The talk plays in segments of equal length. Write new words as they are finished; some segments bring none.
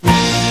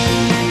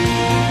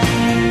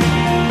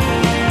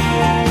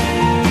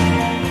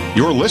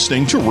You're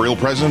listening to Real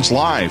Presence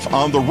Live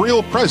on the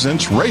Real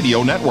Presence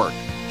Radio Network.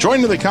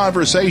 Join in the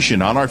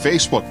conversation on our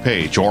Facebook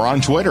page or on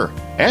Twitter.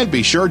 And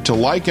be sure to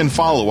like and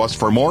follow us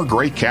for more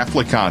great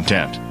Catholic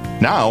content.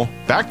 Now,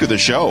 back to the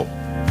show.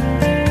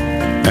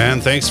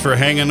 And thanks for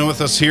hanging with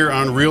us here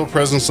on Real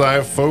Presence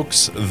Live,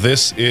 folks.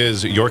 This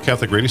is your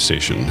Catholic radio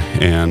station,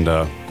 and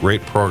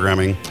great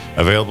programming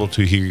available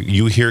to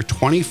you here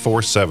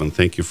 24/7.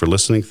 Thank you for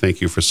listening.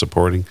 Thank you for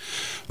supporting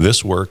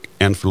this work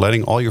and for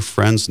letting all your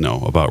friends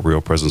know about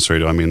Real Presence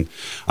Radio. I mean,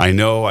 I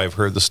know I've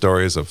heard the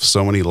stories of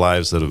so many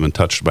lives that have been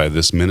touched by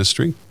this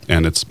ministry,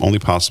 and it's only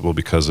possible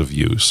because of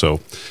you.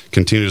 So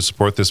continue to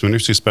support this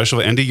ministry,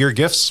 especially end of year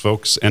gifts,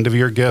 folks. End of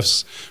year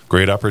gifts.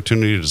 Great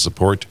opportunity to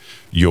support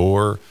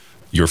your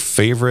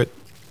favorite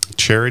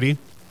charity,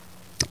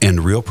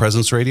 and Real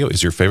Presence Radio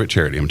is your favorite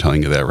charity. I'm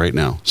telling you that right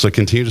now. So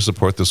continue to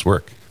support this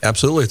work.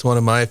 Absolutely. It's one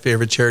of my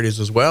favorite charities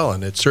as well,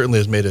 and it certainly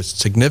has made a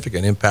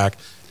significant impact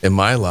in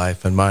my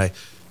life and my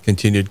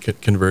continued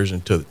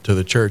conversion to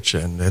the church,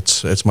 and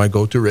it's my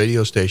go-to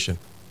radio station.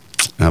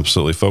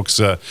 Absolutely, folks.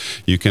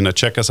 You can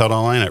check us out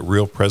online at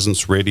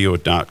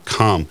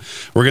realpresenceradio.com.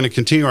 We're going to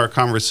continue our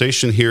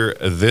conversation here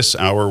this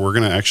hour. We're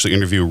going to actually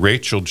interview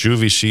Rachel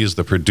Juvie. She is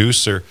the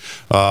producer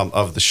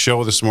of the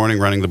show this morning,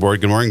 running the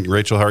board. Good morning,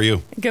 Rachel. How are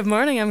you? Good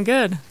morning. I'm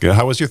good. Good.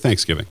 How was your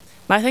Thanksgiving?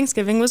 My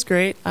Thanksgiving was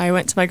great. I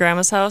went to my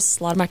grandma's house.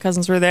 A lot of my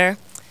cousins were there.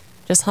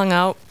 Just hung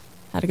out.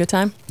 Had a good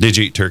time. Did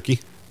you eat turkey?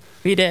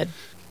 We did.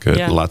 Good.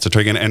 Yeah. Lots of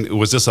turkey. And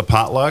was this a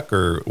potluck,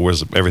 or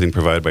was everything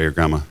provided by your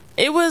grandma?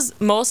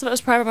 Most of it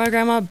was provided by my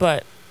grandma,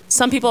 but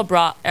some people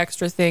brought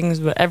extra things,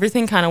 but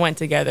everything kind of went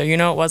together. You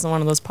know, it wasn't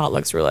one of those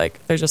potlucks where, like,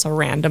 there's just a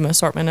random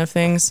assortment of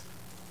things.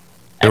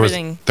 There was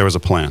a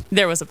plan.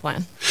 There was a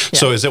plan. Yeah.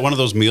 So is it one of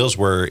those meals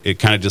where it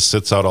kind of just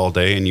sits out all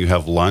day and you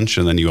have lunch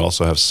and then you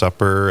also have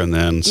supper and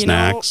then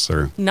snacks?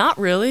 Or not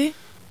really.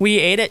 We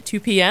ate at 2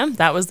 p.m.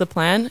 That was the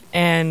plan.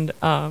 And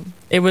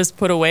it was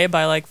put away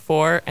by like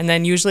 4. And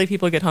then usually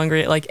people get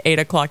hungry at like 8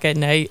 o'clock at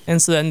night.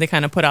 And so then they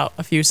kind of put out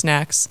a few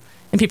snacks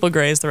and people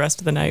graze the rest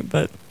of the night.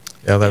 But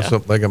yeah, that's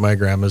what, like at my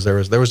grandma's, there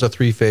was a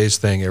 3-phase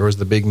thing. There was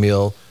the big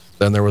meal,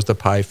 then there was the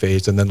pie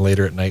phase, and then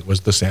later at night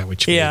was the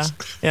sandwich phase.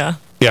 Yeah.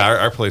 Yeah,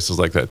 our place is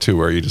like that too,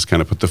 where you just kind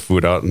of put the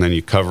food out and then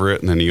you cover it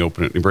and then you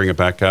open it and you bring it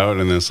back out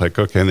and then it's like,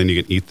 okay, and then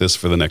you can eat this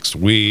for the next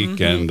week.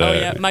 Mm-hmm.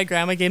 And my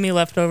grandma gave me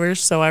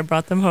leftovers, so I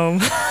brought them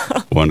home.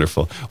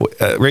 Wonderful.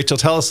 Rachel,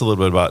 tell us a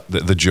little bit about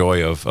the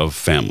joy of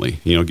family,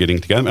 getting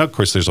together. I mean, of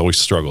course, there's always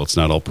struggle. It's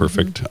not all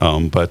perfect.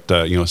 Mm-hmm. But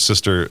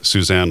Sister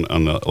Suzanne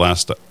on the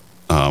last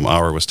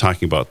hour was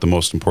talking about the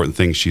most important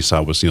thing she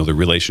saw was, the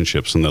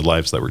relationships and the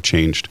lives that were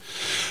changed.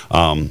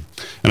 And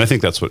I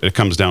think that's what it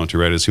comes down to,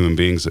 right? As human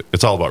beings,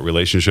 it's all about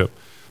relationship.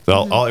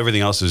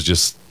 Everything else is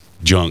just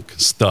junk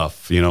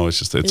stuff,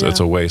 it's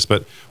a waste.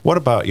 But what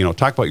about,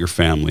 talk about your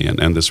family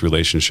and this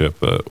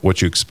relationship,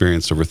 what you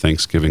experienced over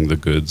Thanksgiving, the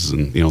goods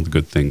and, the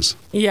good things.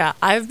 Yeah,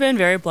 I've been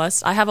very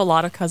blessed. I have a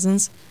lot of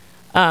cousins,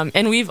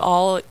 and we've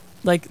all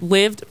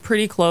lived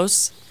pretty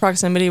close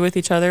proximity with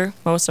each other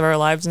most of our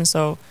lives. And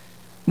so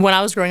when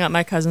I was growing up,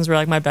 my cousins were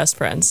like my best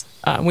friends.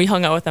 We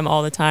hung out with them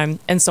all the time.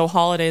 And so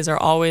holidays are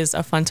always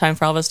a fun time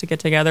for all of us to get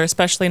together,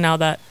 especially now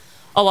that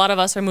a lot of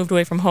us are moved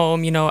away from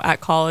home, at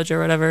college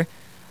or whatever.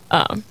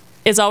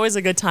 It's always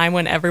a good time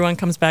when everyone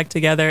comes back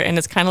together, and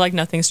it's kind of like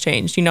nothing's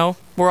changed.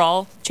 We're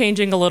all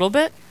changing a little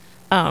bit,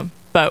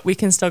 but we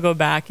can still go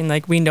back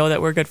and we know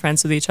that we're good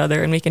friends with each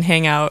other and we can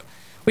hang out.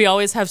 We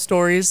always have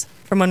stories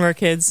from when we're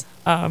kids.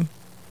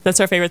 That's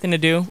our favorite thing to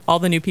do. All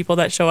the new people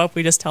that show up,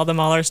 we just tell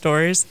them all our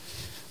stories.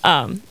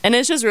 And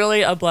it's just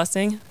really a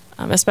blessing,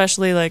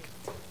 especially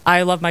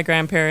I love my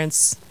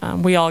grandparents.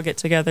 We all get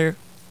together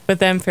with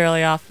them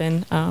fairly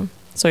often.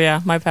 So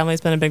yeah, my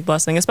family's been a big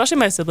blessing, especially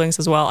my siblings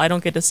as well. I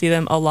don't get to see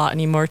them a lot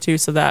anymore too,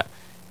 so that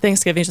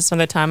Thanksgiving is just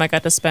another time I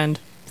got to spend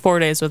 4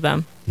 days with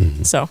them.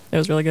 Mm-hmm. So it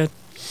was really good.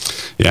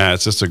 Yeah,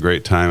 it's just a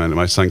great time. And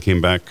my son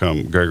came back.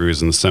 Gregory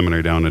was in the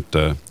seminary down in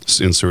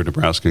Seward,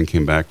 Nebraska, and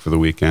came back for the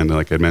weekend. And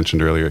like I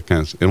mentioned earlier, it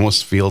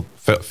almost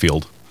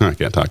I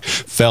can't talk.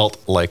 Felt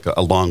like a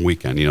long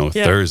weekend,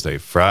 Thursday,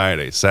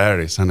 Friday,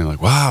 Saturday, Sunday.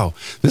 Like, wow,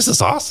 this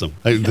is awesome.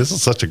 This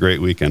is such a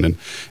great weekend.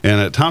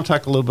 And Tom,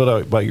 talk a little bit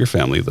about your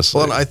family this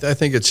Well, I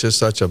think it's just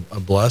such a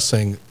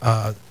blessing.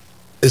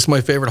 It's my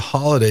favorite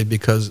holiday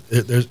because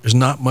there's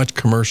not much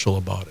commercial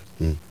about it.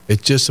 Mm.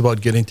 It's just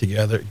about getting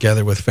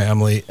together with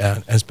family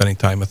and spending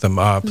time with them.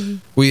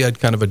 We had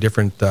kind of a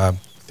different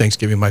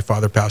Thanksgiving. My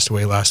father passed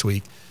away last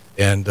week.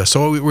 And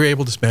so we were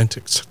able to spend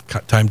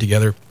time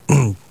together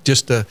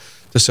just to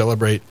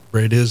celebrate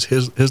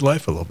his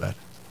life a little bit.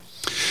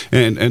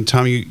 And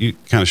Tom, you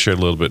kind of shared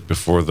a little bit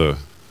before the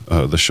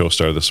show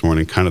started this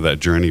morning, kind of that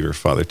journey of your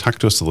father. Talk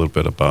to us a little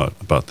bit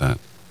about that.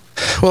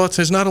 Well,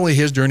 it's not only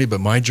his journey, but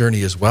my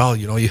journey as well.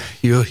 You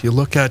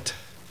look at,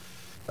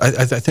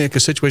 I think a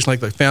situation like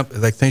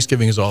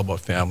Thanksgiving is all about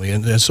family,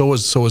 and so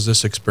was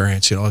this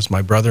experience. As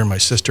my brother and my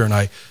sister and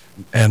I,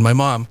 and my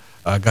mom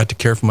got to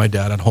care for my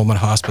dad at home and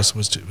hospice. It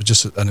was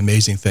just an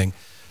amazing thing,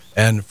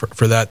 and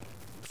for that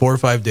 4 or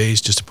 5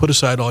 days, just to put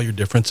aside all your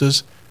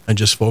differences and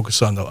just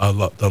focus on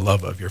the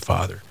love of your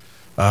Father.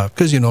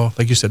 Because,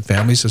 like you said,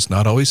 families, it's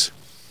not always,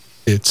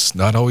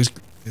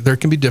 there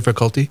can be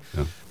difficulty.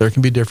 Yeah. There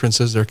can be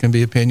differences. There can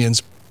be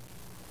opinions.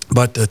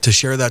 But to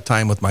share that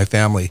time with my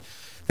family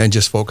and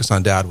just focus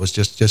on Dad was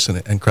just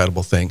an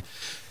incredible thing.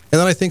 And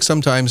then I think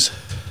sometimes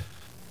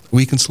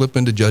we can slip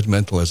into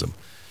judgmentalism.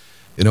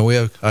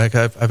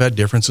 I've had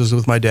differences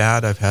with my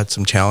dad. I've had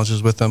some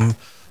challenges with him,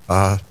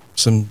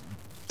 some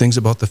things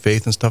about the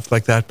faith and stuff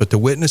like that. But to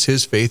witness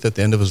his faith at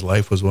the end of his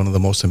life was one of the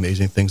most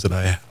amazing things that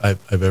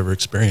I've ever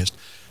experienced.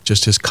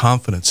 Just his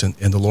confidence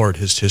in the Lord,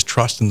 his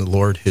trust in the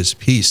Lord, his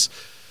peace.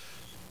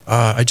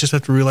 I just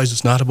have to realize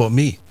it's not about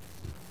me.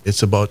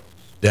 It's about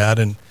Dad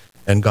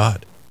and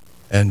God,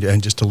 and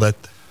just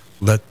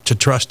to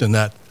trust in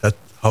that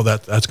how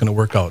that's going to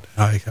work out.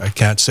 I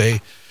can't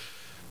say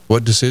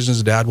what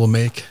decisions Dad will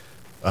make,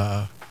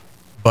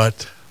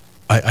 but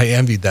I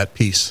envied that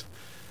peace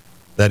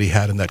that he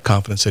had and that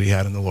confidence that he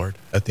had in the Lord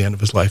at the end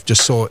of his life.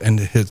 Just so, and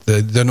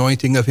the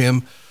anointing of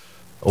him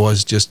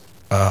was just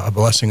a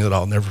blessing that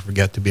I'll never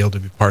forget, to be able to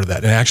be part of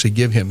that and actually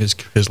give him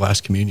his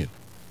last communion.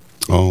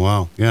 Oh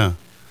wow, yeah,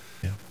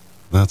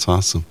 that's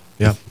awesome.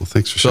 Yeah, well,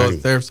 thanks for sharing.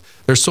 So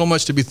there's so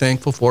much to be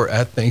thankful for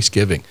at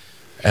Thanksgiving,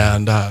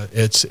 and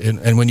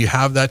and when you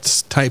have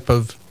that type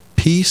of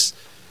peace,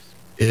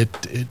 it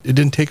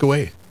didn't take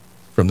away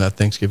from that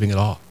Thanksgiving at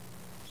all.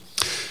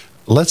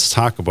 Let's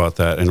talk about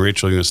that. And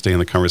Rachel, you're going to stay in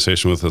the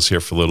conversation with us here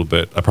for a little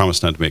bit. I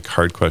promise not to make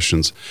hard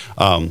questions,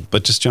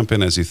 but just jump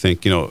in as you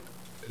think.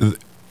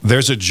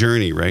 There's a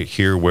journey right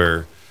here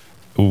where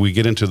we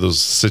get into those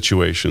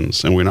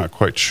situations and we're not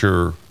quite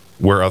sure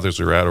where others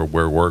are at or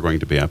where we're going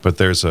to be at. But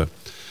there's a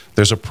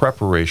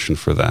preparation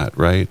for that,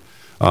 right?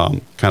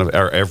 Kind of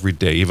our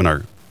everyday, even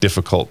our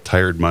difficult,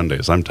 tired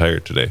Mondays. I'm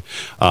tired today.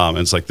 And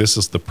it's like, this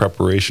is the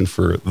preparation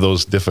for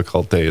those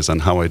difficult days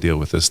and how I deal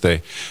with this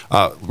day.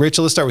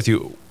 Rachel, let's start with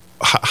you.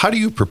 How do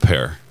you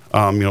prepare?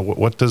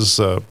 What does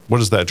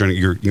that journey,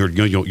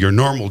 your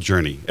normal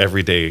journey,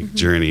 everyday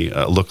journey,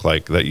 look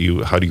like?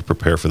 How do you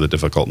prepare for the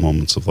difficult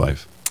moments of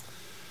life?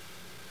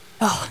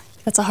 Oh,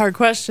 that's a hard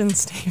question,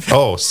 Steve.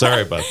 Oh,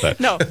 sorry about that.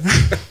 No,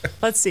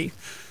 let's see.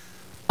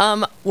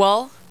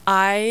 Well,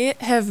 I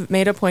have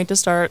made a point to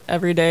start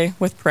every day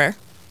with prayer.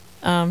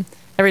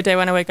 Every day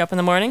when I wake up in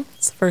the morning,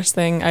 it's the first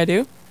thing I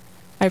do.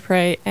 I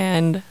pray,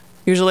 and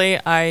usually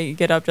I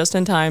get up just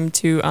in time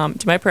to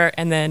my prayer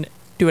and then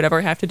do whatever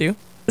I have to do.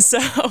 So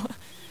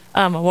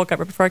I woke up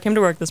right before I came to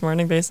work this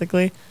morning,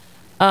 basically.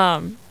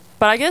 But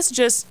I guess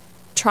just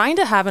trying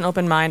to have an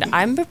open mind.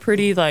 I'm a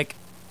pretty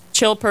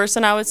chill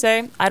person, I would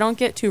say. I don't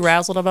get too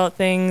razzled about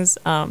things.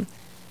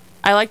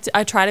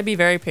 I try to be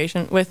very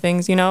patient with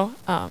things, and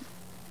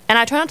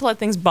I try not to let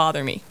things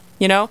bother me.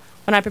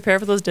 When I prepare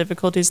for those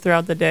difficulties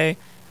throughout the day,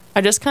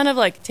 I just kind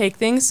of take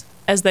things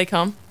as they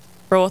come,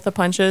 roll with the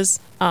punches,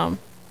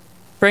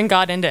 bring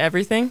God into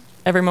everything,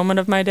 every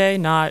moment of my day,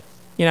 not,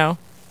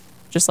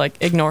 just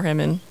ignore him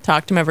and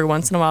talk to him every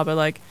once in a while,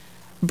 but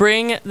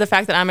bring the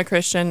fact that I'm a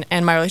Christian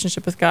and my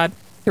relationship with God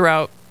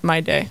throughout my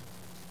day,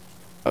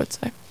 I would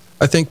say.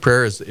 I think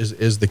prayer is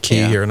the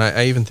key here, and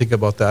I even think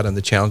about that and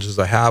the challenges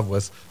I have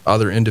with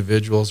other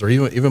individuals or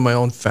even my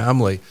own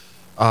family.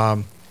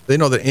 They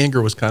know that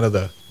anger was kind of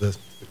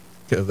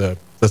the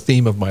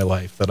theme of my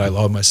life, that I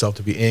allowed myself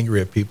to be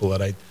angry at people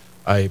that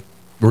I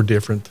were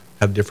different,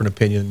 had a different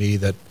opinion than me,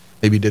 that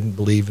maybe didn't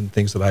believe in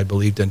things that I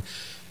believed in.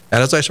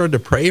 And as I started to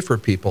pray for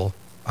people,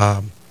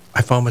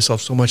 I found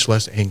myself so much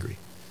less angry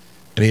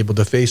and able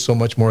to face so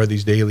much more of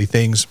these daily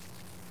things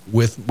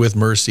with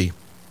mercy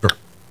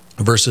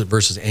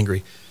versus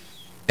angry.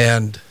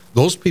 And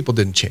those people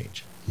didn't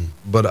change,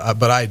 but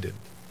I did.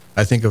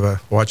 I think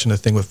of watching a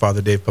thing with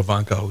Father Dave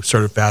Pavanka, who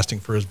started fasting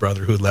for his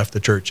brother who had left the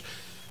church.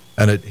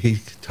 And he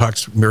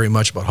talks very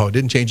much about how it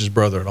didn't change his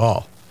brother at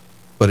all,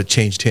 but it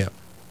changed him.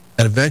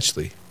 And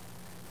eventually,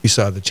 he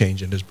saw the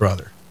change in his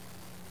brother.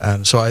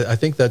 And so I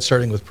think that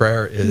starting with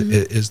prayer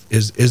is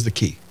the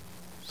key.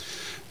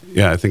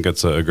 Yeah, I think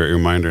that's a great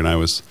reminder. And I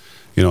was,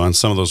 on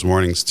some of those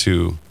mornings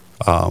too,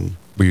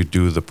 where you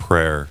do the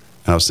prayer.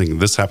 And I was thinking,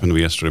 this happened to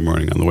me yesterday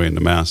morning on the way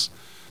into Mass.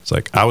 It's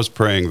I was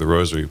praying the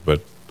rosary,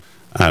 but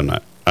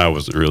I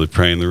wasn't really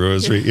praying the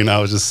rosary. I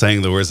was just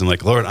saying the words.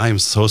 And Lord, I am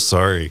so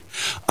sorry.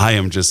 I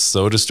am just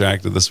so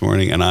distracted this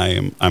morning, and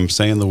I'm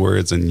saying the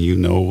words, and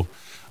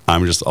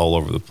I'm just all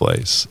over the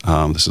place.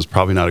 This is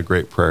probably not a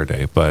great prayer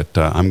day, but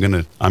I'm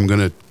gonna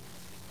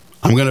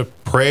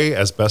pray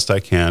as best I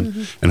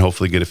can, and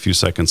hopefully get a few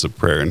seconds of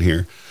prayer in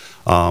here.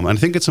 And I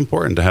think it's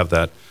important to have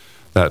that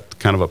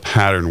kind of a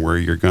pattern where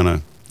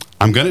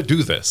I'm gonna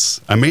do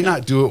this. I may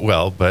not do it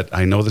well, but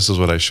I know this is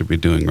what I should be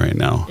doing right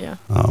now. Yeah.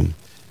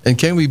 And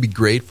can we be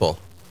grateful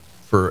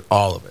for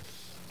all of it?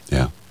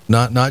 Yeah.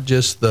 Not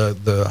just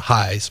the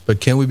highs, but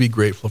can we be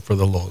grateful for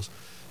the lows?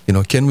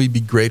 Can we be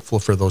grateful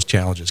for those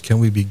challenges? Can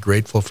we be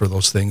grateful for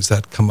those things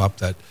that come up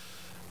that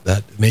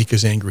make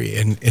us angry?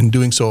 And in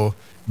doing so,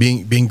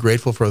 being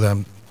grateful for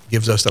them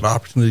gives us that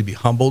opportunity to be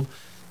humbled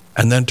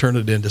and then turn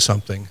it into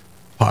something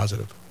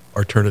positive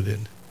or turn it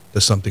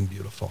into something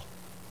beautiful.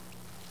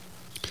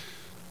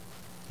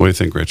 What do you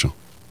think, Rachel?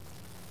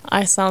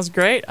 Sounds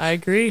great. I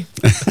agree.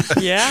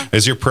 Yeah.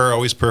 Is your prayer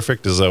always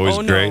perfect? Is it always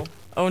great?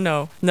 Oh,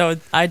 no. No,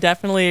 I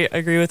definitely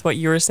agree with what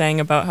you were saying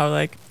about how,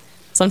 like,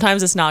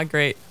 sometimes it's not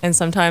great. And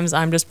sometimes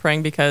I'm just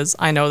praying because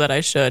I know that I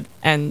should.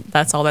 And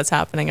that's all that's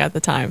happening at the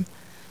time.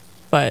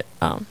 But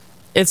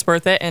it's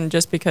worth it. And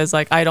just because,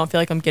 like, I don't feel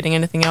like I'm getting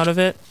anything out of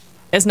it,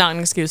 it's not an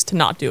excuse to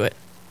not do it.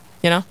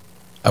 You know?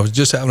 I was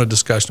just having a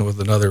discussion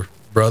with another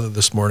brother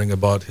this morning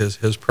about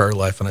his prayer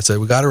life, and I said,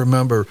 we got to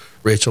remember,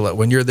 Rachel, that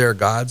when you're there,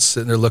 God's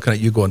sitting there looking at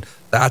you going,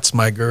 that's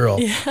my girl.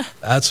 Yeah.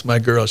 That's my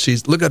girl.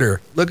 Look at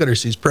her,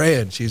 she's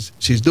praying, she's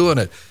doing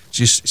it,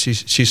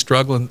 she's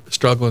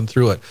struggling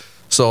through it.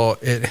 So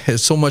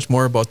it's so much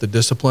more about the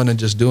discipline and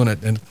just doing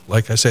it. And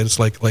like I said, it's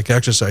like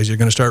exercise. You're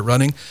going to start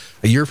running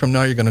a year from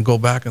now, you're going to go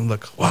back and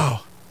look,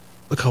 wow,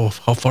 look how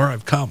far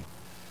I've come.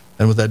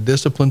 And with that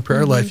disciplined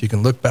prayer life, you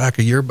can look back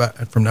a year back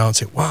from now and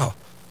say, wow,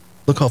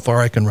 look how far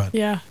I can run.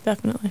 Yeah,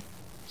 definitely.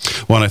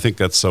 Well, and I think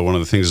that's one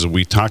of the things is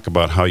we talk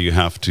about how you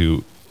have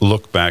to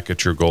look back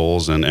at your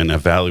goals and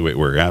evaluate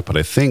where you're at. But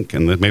I think,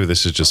 and maybe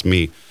this is just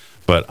me,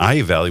 but I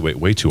evaluate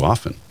way too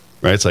often,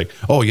 right? It's like,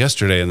 oh,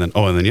 yesterday, and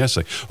then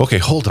yesterday. Okay,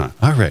 hold on.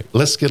 All right,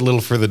 let's get a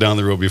little further down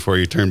the road before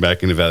you turn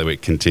back and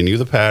evaluate. Continue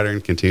the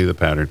pattern.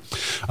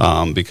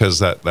 Because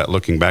that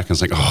looking back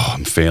is like, oh,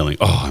 I'm failing.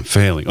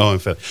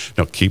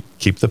 No,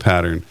 keep the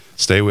pattern.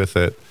 Stay with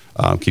it.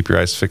 Keep your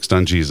eyes fixed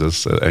on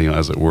Jesus,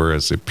 as it were,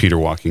 as Peter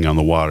walking on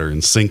the water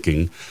and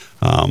sinking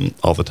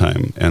all the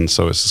time. And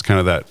so it's just kind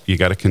of that you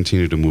got to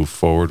continue to move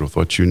forward with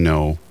what you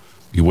know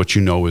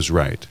is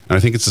right. And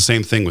I think it's the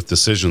same thing with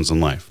decisions in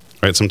life,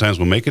 right? Sometimes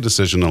we'll make a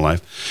decision in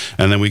life,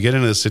 and then we get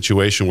into a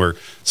situation where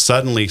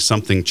suddenly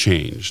something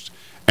changed,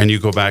 and you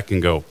go back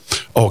and go,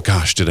 oh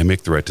gosh, did I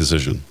make the right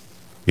decision?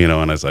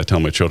 And as I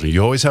tell my children,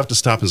 you always have to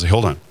stop and say,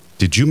 hold on,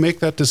 did you make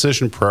that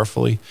decision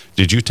prayerfully?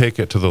 Did you take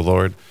it to the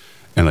Lord?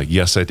 And like,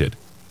 yes, I did.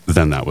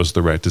 Then that was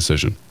the right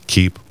decision.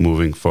 Keep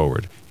moving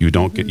forward. You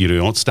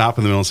don't stop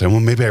in the middle and say,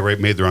 well, maybe I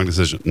made the wrong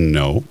decision.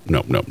 No.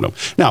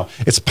 Now,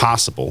 it's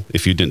possible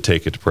if you didn't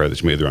take it to prayer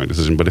that you made the wrong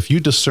decision. But if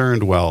you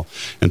discerned well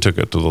and took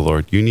it to the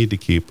Lord, you need to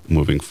keep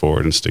moving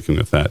forward and sticking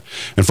with that.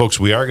 And folks,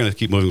 we are going to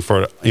keep moving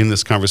forward in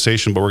this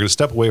conversation, but we're going to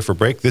step away for a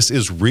break. This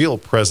is Real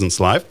Presence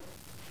Live.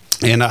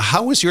 And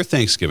how was your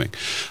Thanksgiving?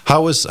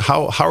 How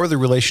are the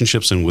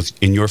relationships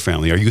in your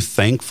family? Are you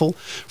thankful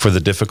for the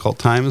difficult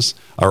times,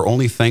 or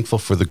only thankful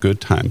for the good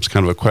times?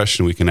 Kind of a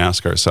question we can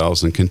ask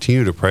ourselves and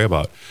continue to pray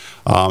about.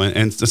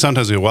 And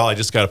sometimes we go, well, I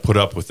just got to put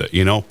up with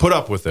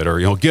it,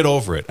 or get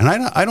over it. And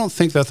I don't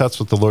think that's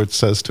what the Lord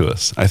says to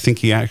us. I think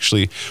He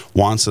actually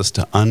wants us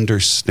to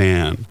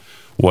understand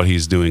what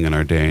He's doing in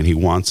our day, and He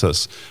wants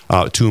us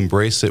to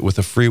embrace it with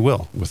a free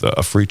will, with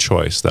a free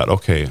choice that,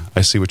 okay,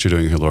 I see what you're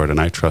doing here, Lord, and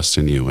I trust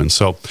in you. And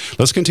so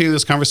let's continue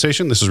this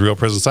conversation. This is Real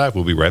Presence Live.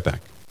 We'll be right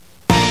back.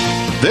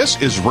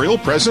 This is Real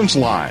Presence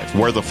Live,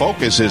 where the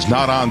focus is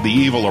not on the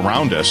evil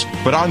around us,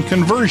 but on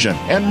conversion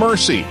and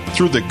mercy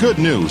through the good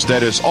news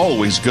that is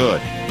always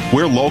good.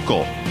 We're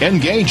local,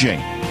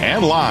 engaging,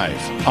 and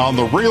live on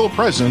the Real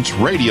Presence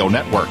Radio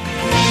Network.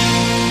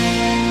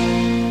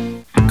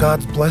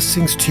 God's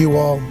blessings to you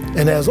all.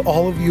 And as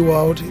all of you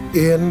out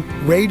in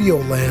Radio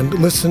Land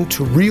listen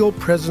to Real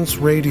Presence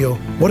Radio,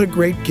 what a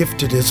great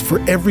gift it is for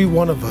every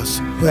one of us.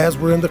 As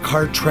we're in the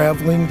car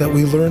traveling, that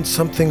we learn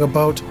something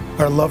about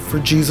our love for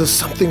Jesus,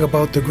 something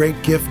about the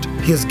great gift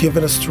He has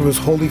given us through His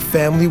holy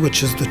family,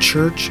 which is the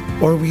church.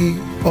 Or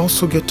we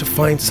also get to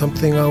find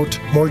something out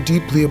more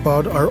deeply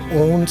about our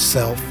own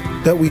self,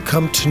 that we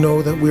come to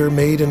know that we are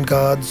made in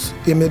God's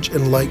image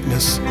and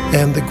likeness.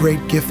 And the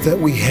great gift that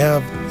we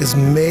have is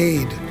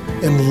made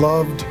and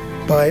loved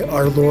by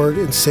our Lord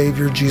and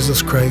Savior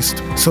Jesus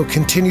Christ. So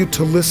continue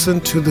to listen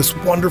to this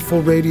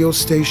wonderful radio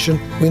station.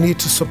 We need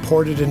to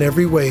support it in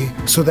every way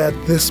so that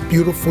this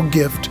beautiful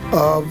gift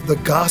of the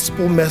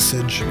gospel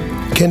message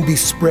can be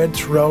spread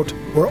throughout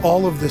where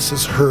all of this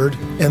is heard,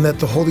 and that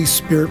the Holy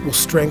Spirit will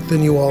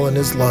strengthen you all in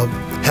His love.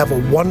 Have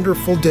a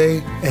wonderful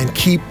day and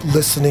keep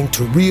listening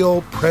to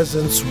Real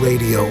Presence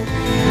Radio.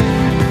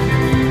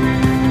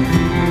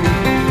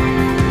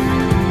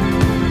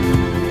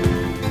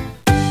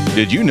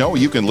 Did you know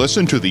you can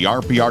listen to the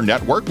RPR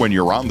network when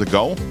you're on the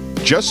go?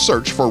 Just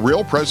search for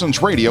Real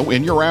Presence Radio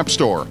in your app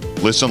store.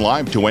 Listen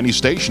live to any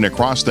station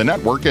across the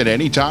network at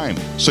any time,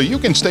 so you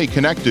can stay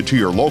connected to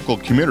your local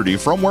community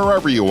from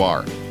wherever you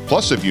are.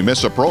 Plus, if you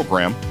miss a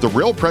program, the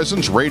Real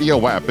Presence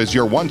Radio app is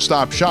your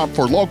one-stop shop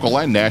for local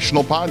and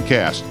national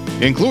podcasts,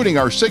 including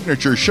our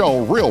signature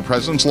show, Real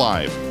Presence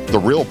Live. The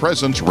Real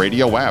Presence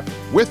Radio app,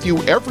 with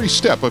you every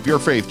step of your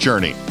faith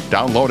journey.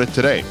 Download it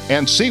today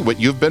and see what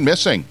you've been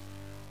missing.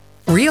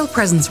 Real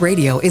Presence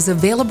Radio is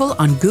available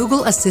on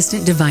Google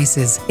Assistant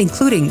devices,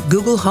 including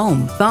Google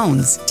Home,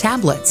 phones,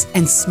 tablets,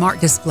 and smart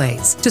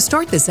displays. To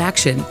start this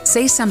action,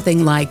 say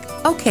something like,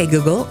 "Okay,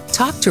 Google,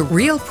 talk to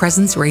Real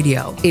Presence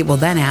Radio." It will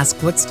then ask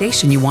what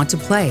station you want to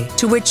play,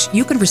 to which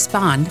you can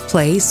respond,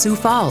 "Play Sioux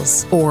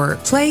Falls," or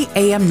 "Play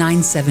AM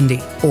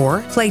 970,"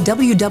 or "Play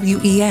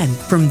WWEN."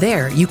 From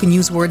there, you can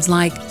use words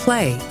like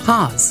play,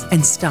 pause,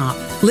 and stop.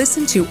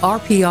 Listen to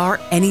RPR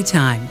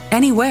anytime,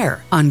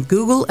 anywhere on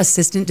Google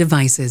Assistant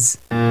devices.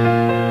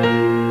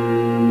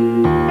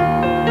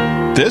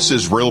 This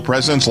is Real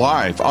Presence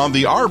Live on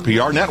the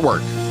RPR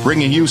Network,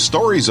 bringing you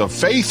stories of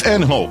faith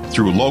and hope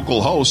through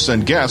local hosts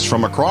and guests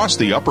from across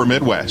the upper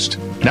Midwest.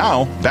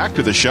 Now, back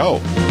to the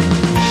show.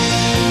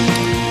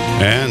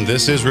 And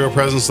this is Real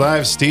Presence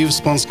Live. Steve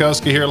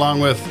Splonskowski here along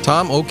with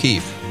Tom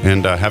O'Keefe.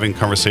 And having a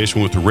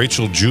conversation with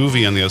Rachel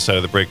Juvie on the other side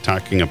of the break,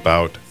 talking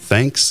about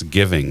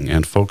Thanksgiving.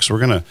 And folks, we're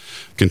going to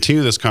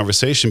continue this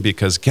conversation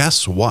because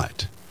guess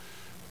what?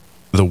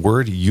 The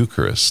word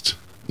Eucharist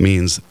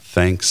means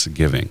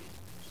thanksgiving.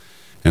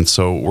 And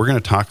so we're going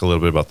to talk a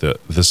little bit about the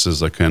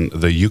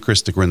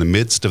Eucharistic. We're in the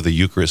midst of the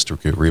Eucharistic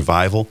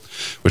revival,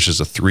 which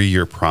is a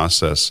 3-year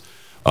process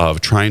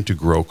of trying to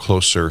grow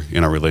closer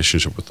in our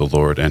relationship with the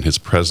Lord and His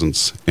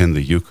presence in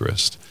the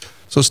Eucharist.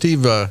 So,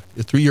 Steve, a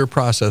 3-year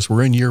process.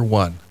 We're in year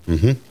 1.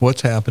 Mm-hmm.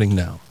 What's happening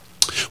now?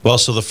 Well,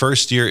 so the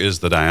first year is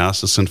the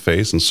diocesan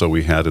phase, and so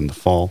we had in the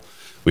fall,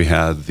 we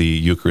had the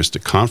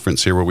Eucharistic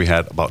conference here where we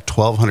had about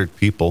 1,200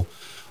 people.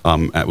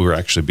 We were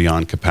actually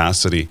beyond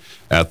capacity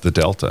at the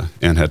Delta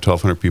and had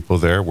 1,200 people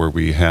there, where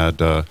we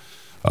had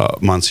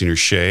Monsignor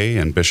Shea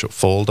and Bishop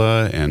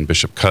Folda and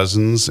Bishop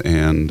Cousins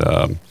and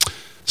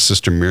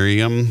Sister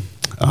Miriam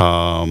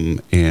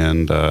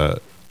and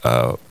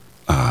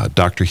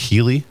Dr.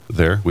 Healy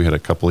there. We had a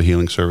couple of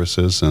healing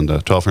services and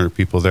 1,200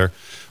 people there.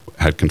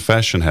 Had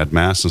confession, had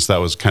mass, and so that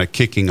was kind of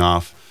kicking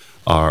off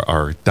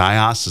our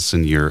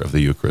diocesan year of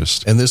the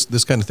Eucharist. And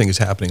this kind of thing is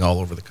happening all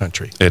over the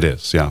country. It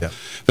is, yeah.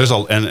 There's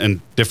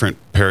and different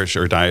parish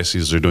or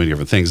dioceses are doing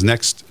different things.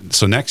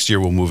 Next year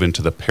we'll move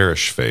into the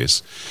parish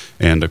phase,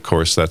 and of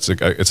course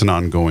it's an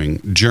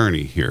ongoing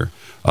journey here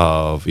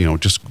of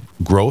just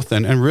growth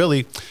and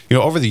really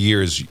over the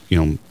years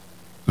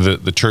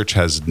the church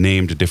has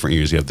named different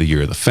years. You have the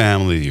year of the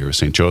family, the year of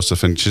St.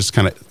 Joseph, and just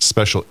kind of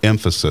special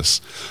emphasis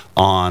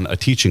on a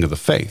teaching of the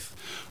faith.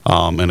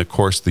 And of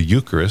course, the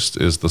Eucharist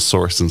is the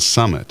source and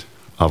summit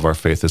of our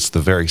faith. It's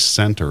the very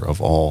center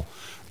of all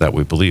that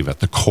we believe.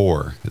 At the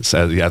core,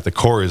 at the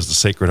core is the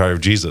Sacred Heart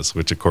of Jesus,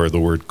 which of course the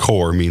word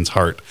 '"core" means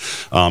heart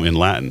in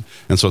Latin.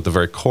 And so, at the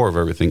very core of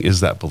everything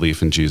is that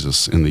belief in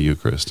Jesus in the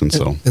Eucharist. And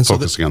so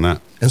focusing on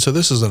that. And so,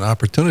 this is an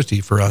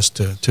opportunity for us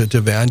to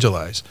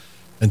evangelize.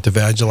 And to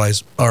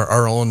evangelize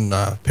our own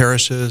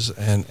parishes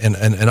and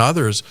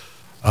others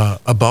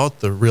about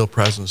the real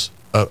presence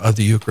of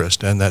the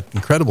Eucharist and that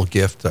incredible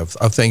gift of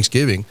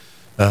Thanksgiving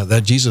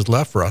that Jesus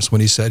left for us when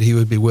He said He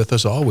would be with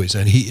us always,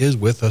 and He is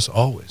with us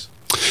always.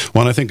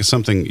 Well, and I think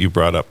something you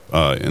brought up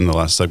in the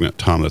last segment,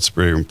 Tom, that's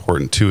very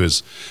important too,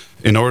 is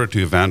in order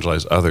to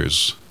evangelize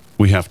others,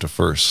 we have to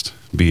first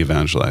be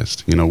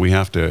evangelized.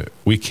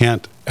 We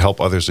can't help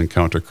others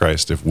encounter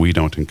Christ if we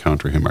don't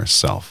encounter Him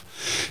ourselves.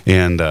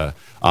 And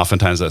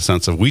oftentimes that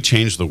sense of we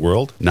change the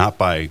world, not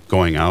by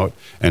going out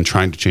and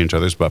trying to change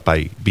others, but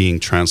by being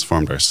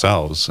transformed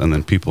ourselves. And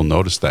then people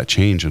notice that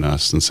change in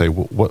us and say,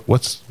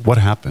 what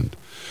happened?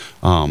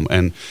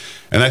 And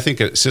I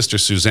think Sister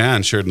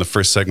Suzanne shared in the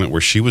first segment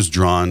where she was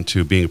drawn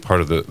to being a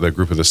part of the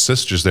group of the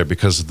sisters there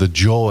because of the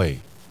joy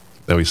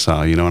that we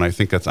saw, and I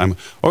think I'm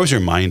always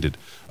reminded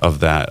of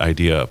that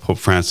idea. Pope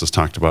Francis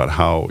talked about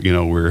how,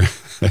 we're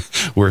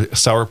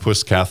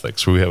sourpuss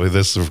Catholics. We have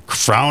this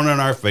frown on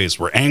our face.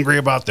 We're angry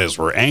about this.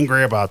 We're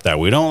angry about that.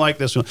 We don't like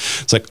this.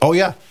 It's like, oh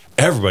yeah,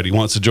 everybody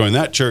wants to join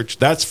that church.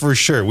 That's for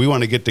sure. We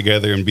want to get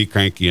together and be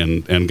cranky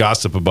and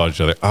gossip about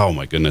each other. Oh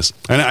my goodness.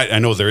 And I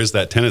know there is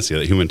that tendency,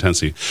 that human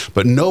tendency,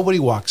 but nobody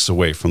walks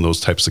away from those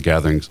types of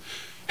gatherings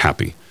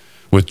happy,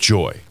 with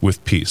joy,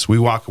 with peace. We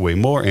walk away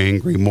more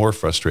angry, more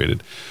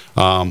frustrated.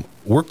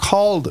 We're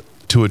called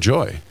to a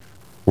joy.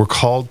 We're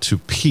called to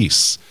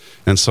peace.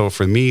 And so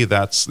for me,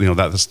 that's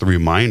the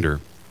reminder.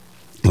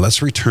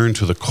 Let's return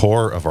to the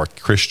core of our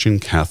Christian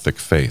Catholic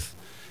faith.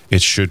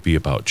 It should be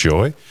about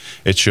joy.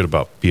 It should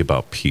be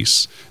about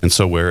peace. And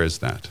so where is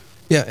that?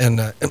 Yeah, and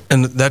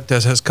that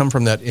has come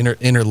from that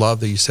inner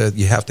love that you said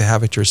you have to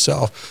have it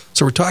yourself.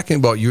 So we're talking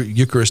about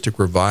Eucharistic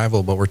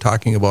revival, but we're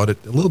talking about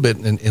it a little bit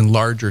in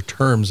larger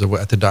terms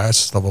at the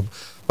diocese level.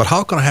 But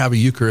how can I have a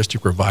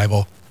Eucharistic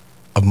revival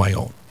of my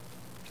own?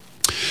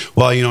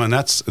 Well, and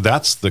that's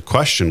the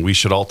question we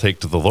should all take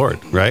to the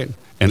Lord, right?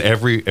 And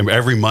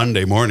every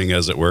Monday morning,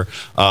 as it were,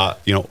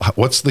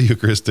 what's the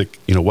Eucharistic?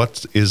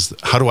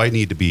 How do I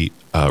need to be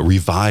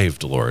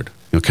revived, Lord?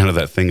 kind of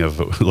that thing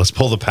of let's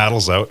pull the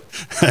paddles out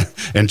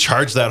and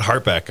charge that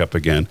heart back up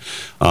again,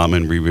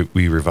 and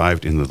we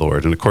revived in the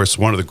Lord. And of course,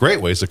 one of the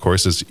great ways, of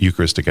course, is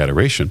Eucharistic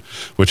adoration,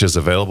 which is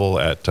available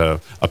at a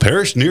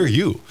parish near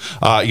you.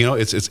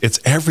 It's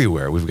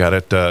everywhere. We've got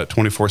it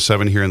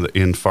 24/7 here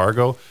in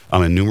Fargo,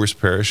 and numerous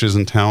parishes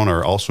in town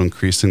are also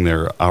increasing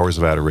their hours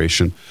of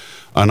adoration.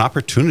 An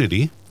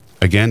opportunity,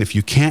 again, if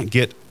you can't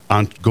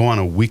go on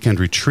a weekend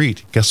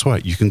retreat, guess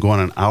what? You can go on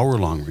an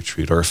hour-long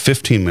retreat or a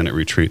 15-minute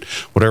retreat,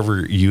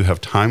 whatever you have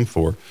time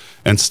for,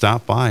 and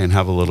stop by and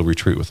have a little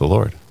retreat with the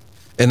Lord.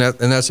 And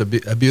that's a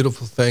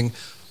beautiful thing.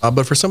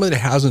 But for somebody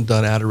that hasn't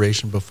done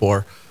adoration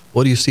before,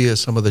 what do you see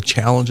as some of the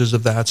challenges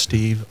of that,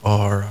 Steve,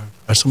 or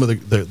some of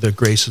the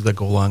graces that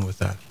go along with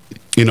that?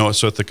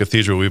 So at the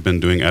cathedral, we've been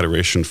doing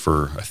adoration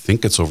for, I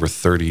think it's over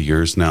 30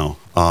 years now.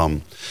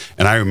 And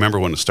I remember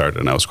when it started,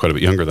 and I was quite a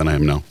bit younger than I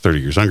am now,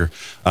 30 years younger.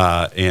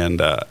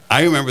 And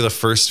I remember the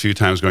first few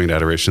times going to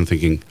adoration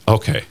thinking,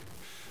 okay,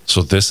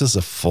 so this is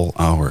a full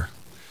hour.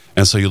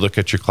 And so you look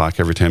at your clock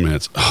every 10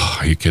 minutes. Oh,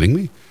 are you kidding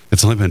me?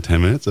 It's only been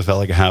 10 minutes. It felt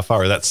like a half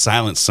hour. That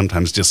silence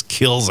sometimes just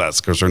kills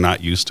us because we're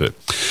not used to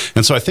it.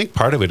 And so I think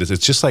part of it is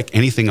it's just like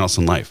anything else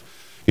in life.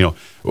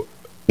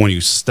 When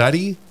you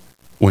study,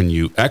 when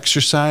you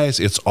exercise,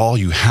 it's all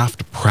you have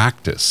to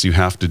practice. You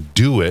have to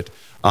do it,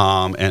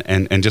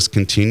 and just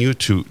continue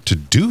to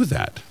do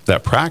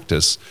that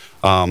practice,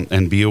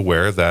 and be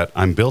aware that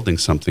I'm building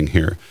something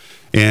here.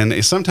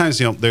 And sometimes,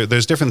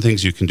 there's different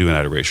things you can do in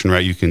adoration,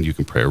 right? You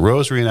can pray a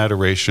rosary in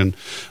adoration.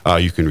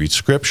 You can read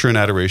scripture in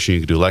adoration. You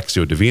can do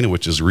Lectio Divina,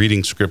 which is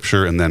reading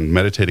scripture and then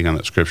meditating on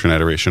that scripture in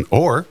adoration.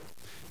 Or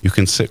you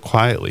can sit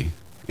quietly.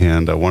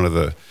 And one of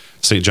the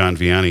St. John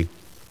Vianney,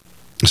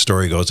 the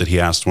story goes that he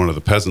asked one of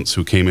the peasants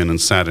who came in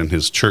and sat in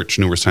his church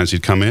numerous times.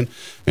 He'd come in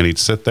and he'd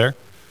sit there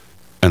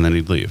and then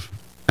he'd leave.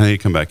 And then he'd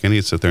come back in,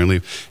 he'd sit there and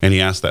leave. And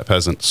he asked that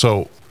peasant,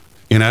 so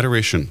in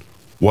adoration,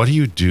 what do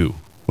you do?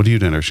 What do you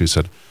do in adoration? He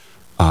said,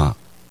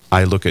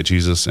 I look at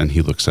Jesus and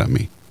he looks at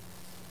me.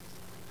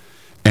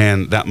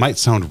 And that might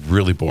sound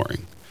really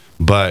boring,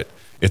 but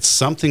it's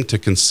something to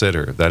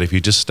consider, that if you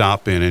just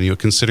stop in and you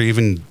consider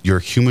even your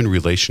human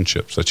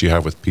relationships that you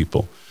have with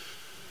people,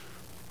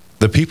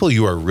 the people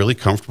you are really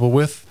comfortable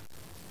with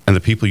and the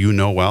people you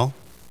know well,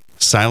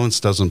 silence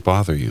doesn't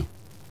bother you.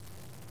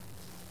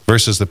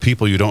 Versus the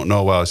people you don't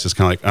know well, it's just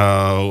kind of like,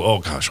 oh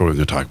gosh, what are we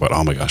going to talk about?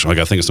 Oh my gosh, I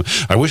got to think of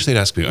something. I wish they'd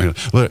ask me.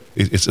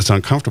 It's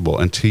uncomfortable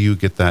until you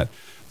get that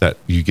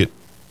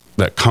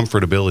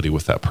comfortability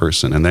with that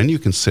person, and then you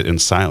can sit in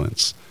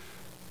silence,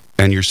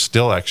 and you're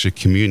still actually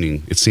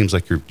communing. It seems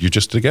like you're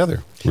just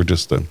together. We're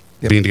just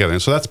being together,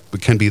 and so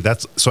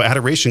so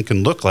adoration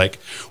can look like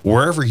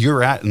wherever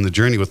you're at in the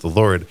journey with the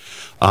Lord.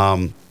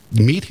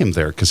 Meet Him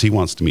there because He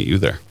wants to meet you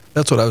there.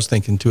 That's what I was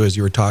thinking too as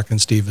you were talking,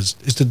 Steve, is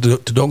to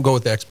don't go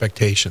with the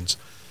expectations.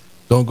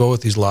 Don't go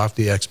with these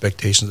lofty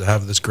expectations to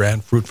have this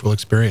grand, fruitful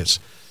experience.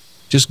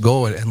 Just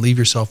go and leave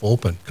yourself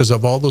open, because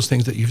of all those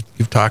things that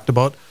you've talked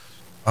about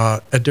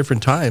at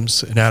different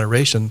times in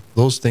adoration,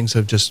 those things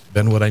have just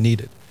been what I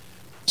needed.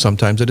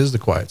 Sometimes it is the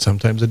quiet.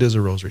 Sometimes it is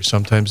a rosary.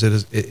 Sometimes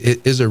it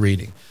is a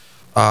reading.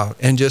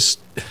 And just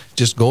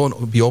go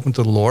and be open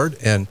to the Lord.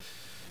 And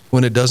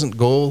when it doesn't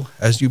go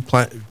as you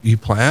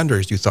planned or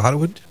as you thought it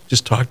would,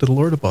 just talk to the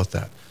Lord about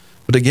that.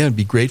 But again,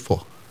 be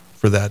grateful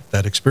for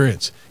that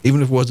experience,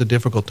 even if it was a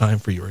difficult time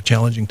for you or a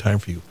challenging time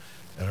for you,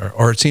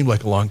 or it seemed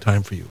like a long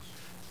time for you.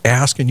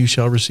 Ask and you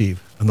shall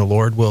receive, and the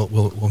Lord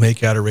will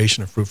make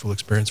adoration a fruitful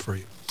experience for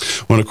you.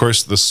 Well, of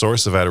course, the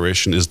source of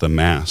adoration is the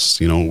Mass.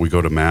 We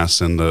go to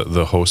Mass, and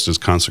the host is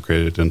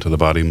consecrated into the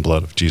body and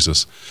blood of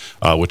Jesus,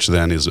 which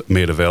then is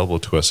made available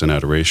to us in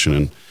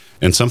adoration.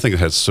 And something that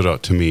has stood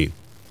out to me,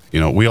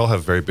 we all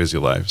have very busy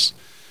lives.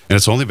 And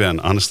it's only been,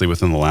 honestly,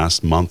 within the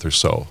last month or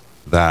so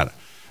that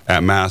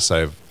at Mass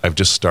I've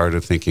just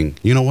started thinking,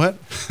 you know what?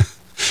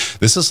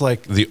 This is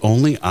like the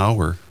only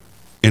hour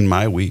in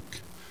my week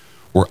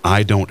where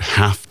I don't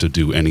have to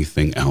do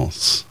anything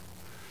else.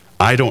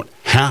 I don't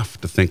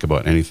have to think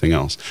about anything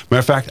else. Matter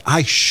of fact,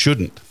 I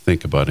shouldn't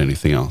think about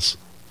anything else.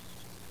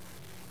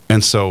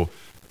 And so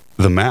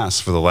the Mass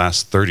for the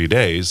last 30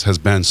 days has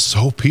been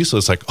so peaceful.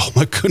 It's like, oh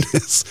my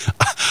goodness,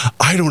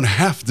 I don't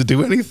have to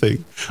do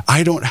anything.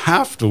 I don't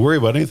have to worry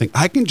about anything.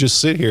 I can just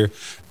sit here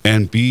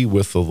and be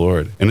with the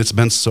Lord. And it's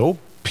been so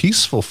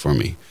peaceful for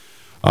me.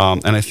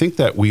 And I think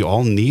that we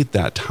all need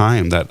that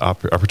time, that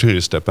opportunity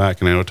to step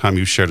back. And I know, Tom,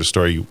 you shared a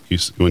story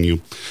when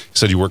you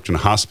said you worked in a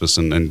hospice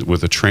and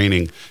with a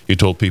training, you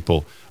told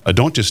people,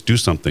 don't just do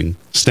something,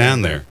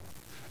 stand there.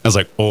 I was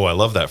like, oh, I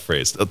love that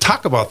phrase.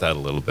 Talk about that a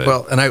little bit.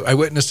 Well, and I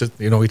witnessed it.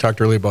 We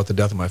talked earlier about the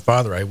death of my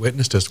father. I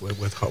witnessed this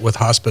with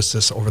hospice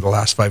this over the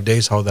last 5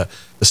 days, how the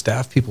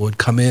staff people would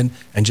come in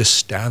and just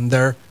stand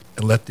there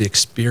and let the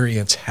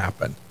experience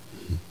happen,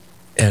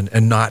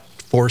 and not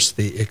force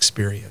the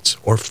experience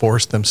or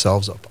force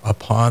themselves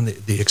upon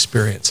the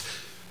experience.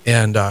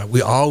 And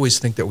we always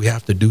think that we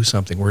have to do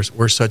something.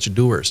 We're such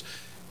doers.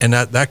 And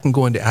that can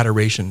go into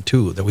adoration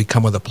too, that we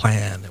come with a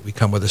plan, that we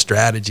come with a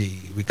strategy,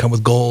 we come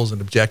with goals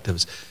and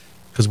objectives.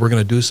 because we're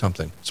going to do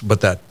something. So,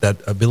 but that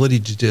ability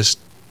to just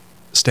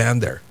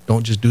stand there,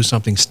 don't just do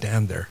something,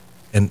 stand there,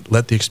 and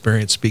let the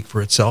experience speak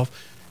for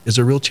itself is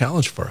a real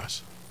challenge for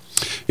us.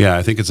 Yeah,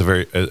 I think it's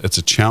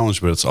a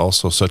challenge, but it's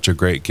also such a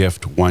great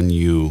gift when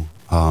you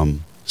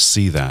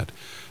see that.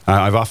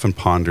 I've often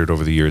pondered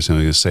over the years, and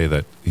I say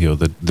that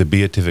the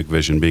beatific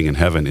vision, being in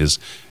heaven, is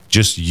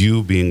just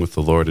you being with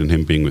the Lord and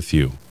Him being with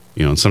you.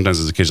 And sometimes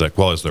as a kid, like,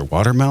 well, is there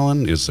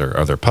watermelon?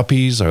 Are there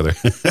puppies? Are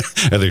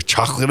there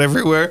chocolate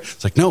everywhere?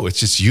 It's like, no, it's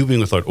just you being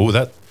with the Lord.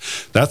 Oh,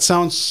 that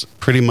sounds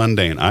pretty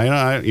mundane.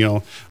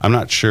 I'm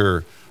not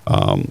sure.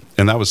 And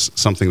that was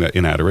something that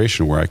in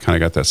adoration where I kind of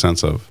got that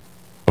sense of,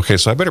 okay,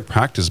 so I better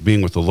practice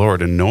being with the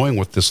Lord and knowing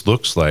what this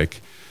looks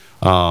like,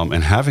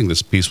 and having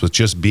this peace with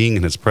just being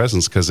in His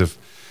presence. Because if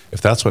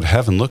that's what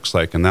heaven looks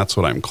like and that's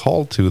what I'm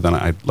called to, then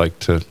I'd like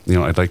to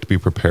be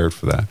prepared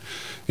for that.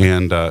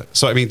 And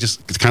so, I mean,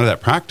 just kind of that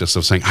practice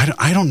of saying,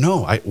 I don't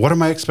know. What are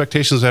my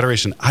expectations of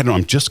adoration? I don't know.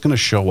 I'm just going to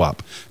show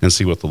up and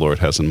see what the Lord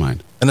has in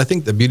mind. And I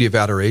think the beauty of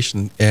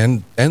adoration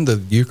and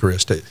the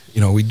Eucharist,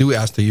 we do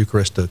ask the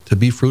Eucharist to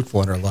be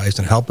fruitful in our lives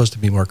and help us to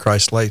be more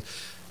Christ-like.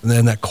 And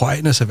then that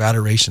quietness of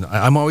adoration.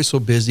 I'm always so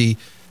busy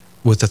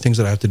with the things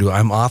that I have to do.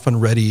 I'm often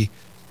ready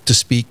to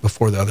speak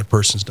before the other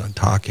person's done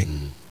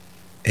talking.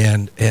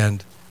 And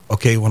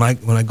okay, when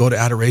I go to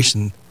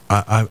adoration,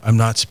 I'm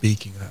not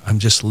speaking. I'm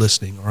just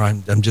listening, or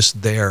I'm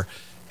just there.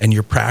 And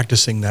you're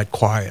practicing that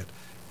quiet.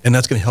 And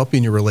that's going to help you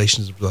in your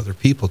relations with other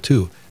people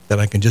too, that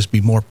I can just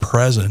be more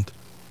present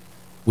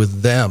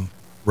with them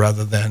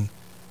rather than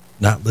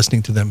not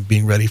listening to them,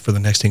 being ready for the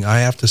next thing I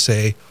have to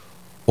say,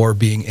 or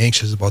being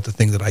anxious about the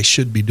thing that I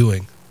should be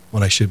doing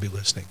when I should be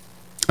listening.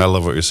 I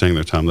love what you're saying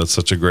there, Tom. That's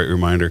such a great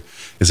reminder.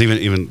 Is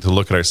even to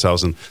look at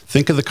ourselves and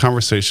think of the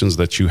conversations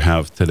that you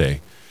have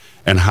today,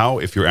 and how,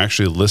 if you're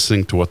actually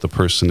listening to what the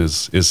person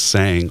is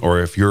saying,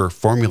 or if you're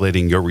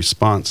formulating your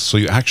response, so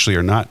you actually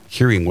are not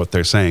hearing what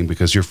they're saying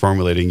because you're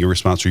formulating your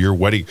response, or you're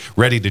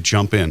ready to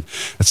jump in.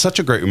 It's such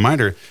a great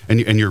reminder, and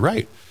you're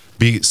right.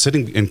 Be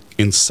sitting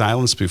in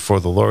silence before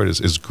the Lord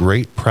is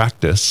great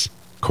practice.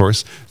 Of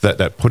course,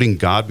 that putting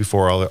God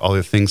before all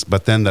other things,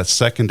 but then that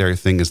secondary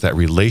thing is that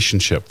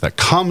relationship that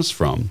comes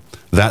from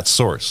that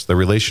source. The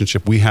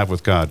relationship we have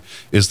with God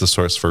is the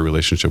source for a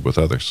relationship with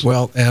others.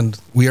 Well, and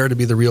we are to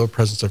be the real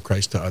presence of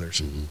Christ to others.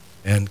 Mm-hmm.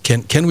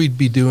 And can we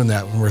be doing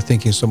that when we're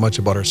thinking so much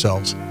about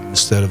ourselves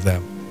instead of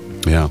them?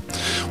 Yeah.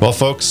 Well,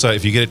 folks,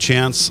 if you get a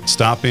chance,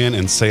 stop in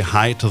and say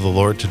hi to the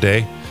Lord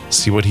today.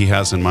 See what He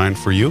has in mind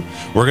for you.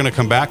 We're going to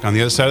come back on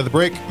the other side of the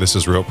break. This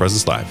is Real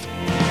Presence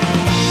Live.